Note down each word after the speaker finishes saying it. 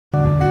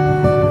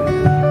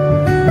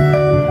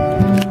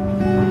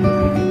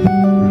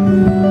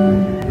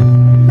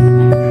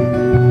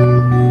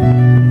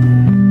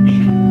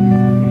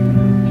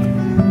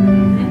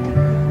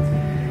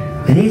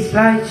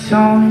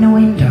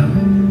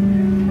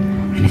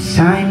and a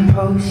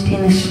signpost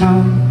in the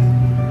snow.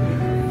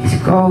 There's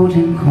a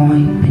golden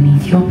coin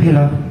beneath your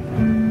pillow.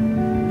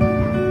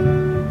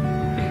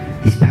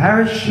 There's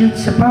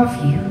parachutes above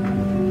you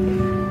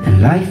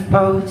and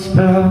lifeboats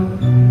below,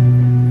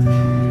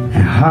 and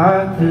a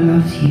heart that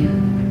loves you.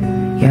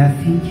 Yeah,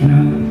 I think you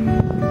know.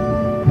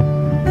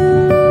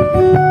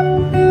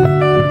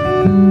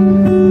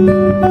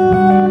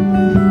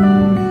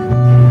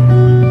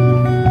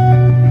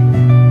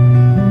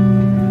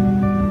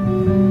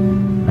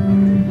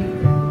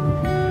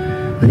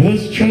 Well,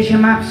 there's treasure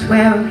maps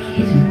well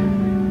hidden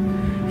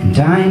and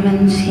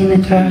diamonds in the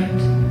dirt.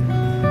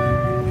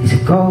 There's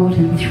a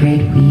golden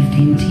thread weaved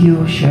into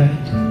your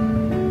shirt.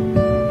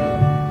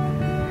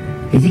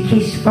 There's a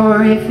kiss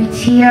for every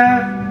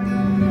tear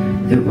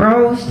that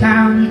rolls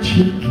down your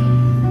cheek,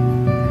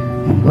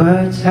 and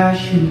words I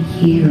shouldn't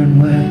hear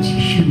and words you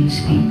shouldn't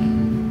speak.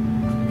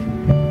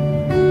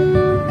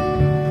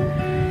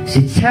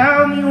 So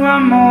tell me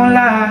one more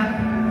lie,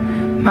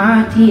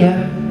 my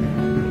dear.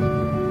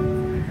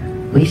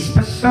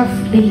 Whisper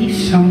softly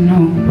so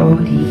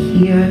nobody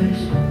hears.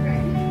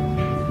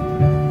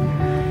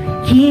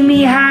 Keep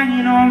me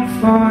hanging on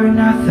for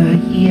another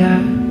year.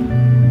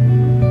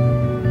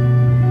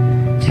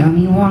 Tell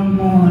me one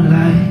more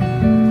lie,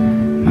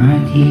 my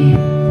dear.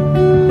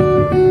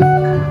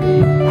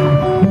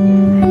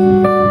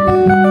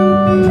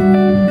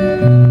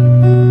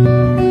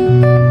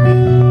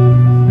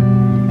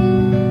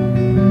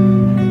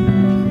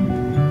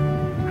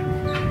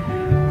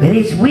 Well,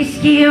 it's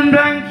whiskey and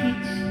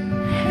blankets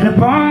and a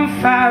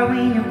bonfire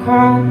when you're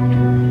cold.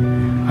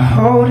 I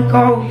hold a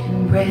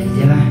golden breath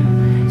till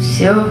I'm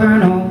silver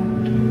and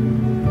old,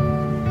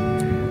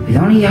 with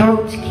only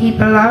hope to keep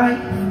alive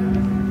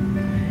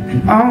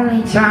and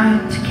only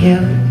time to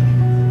kill.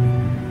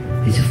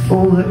 There's a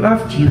fool that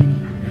loved you and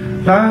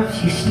he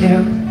loves you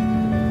still.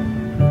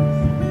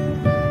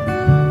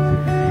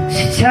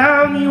 So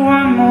tell me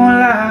one more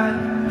lie,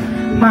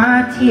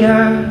 my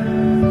dear.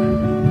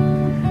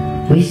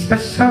 Whisper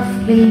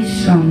softly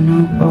so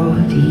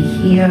nobody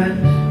hears.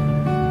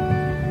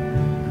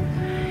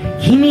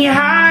 Keep me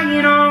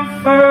hanging on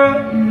for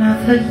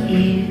another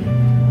year.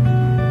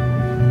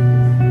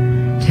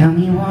 Tell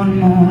me one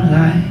more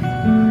lie,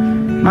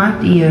 my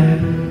dear.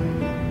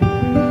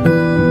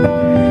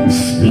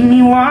 Spin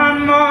me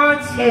one more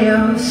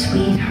tale,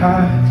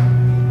 sweetheart.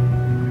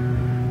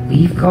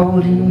 Weave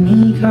golden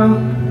needle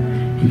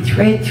and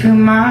thread through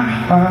my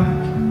heart.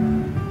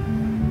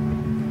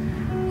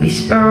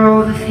 Whisper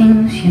all the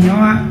things you know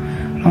I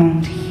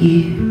long to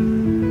hear.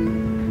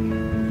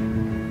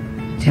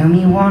 Tell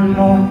me one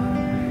more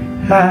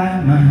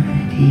lie, my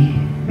dear.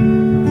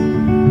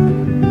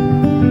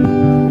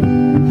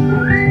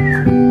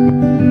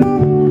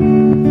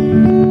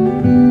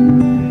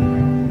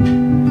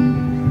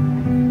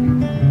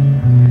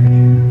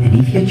 And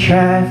if you're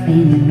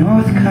traveling the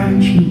North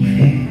Country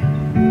Fair,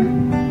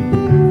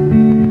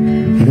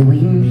 where the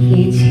wind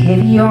hits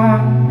heavy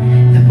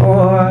on the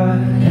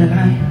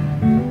borderline,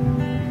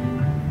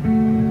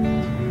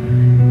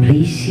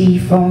 please see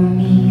for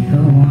me the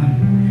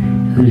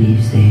one who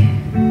lives there,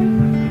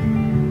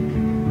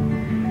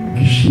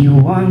 'cause she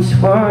once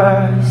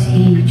was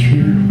a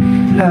true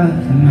love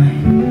of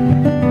mine.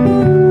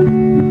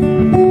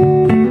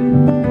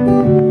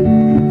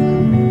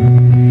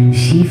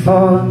 See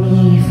for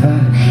me if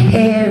her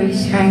hair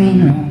is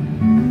hanging long,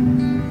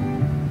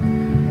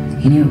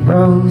 and it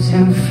rolls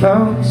and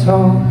flows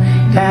all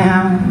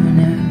down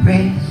her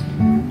breast.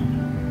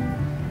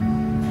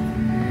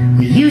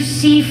 Will you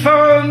see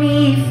for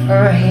me if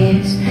her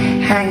hair's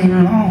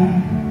hanging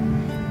long,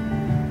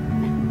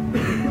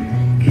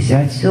 'cause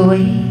that's the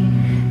way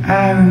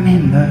I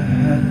remember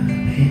her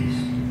best.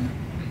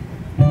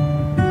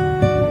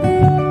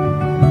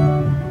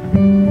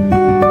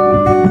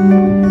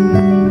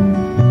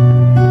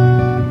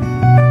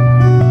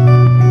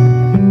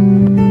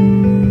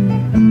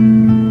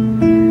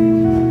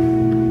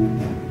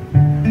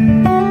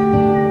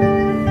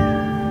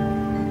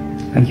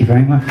 Thank you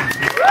very much.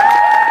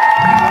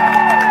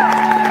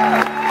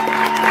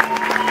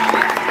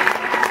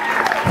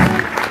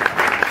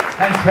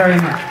 Thanks very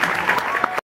much.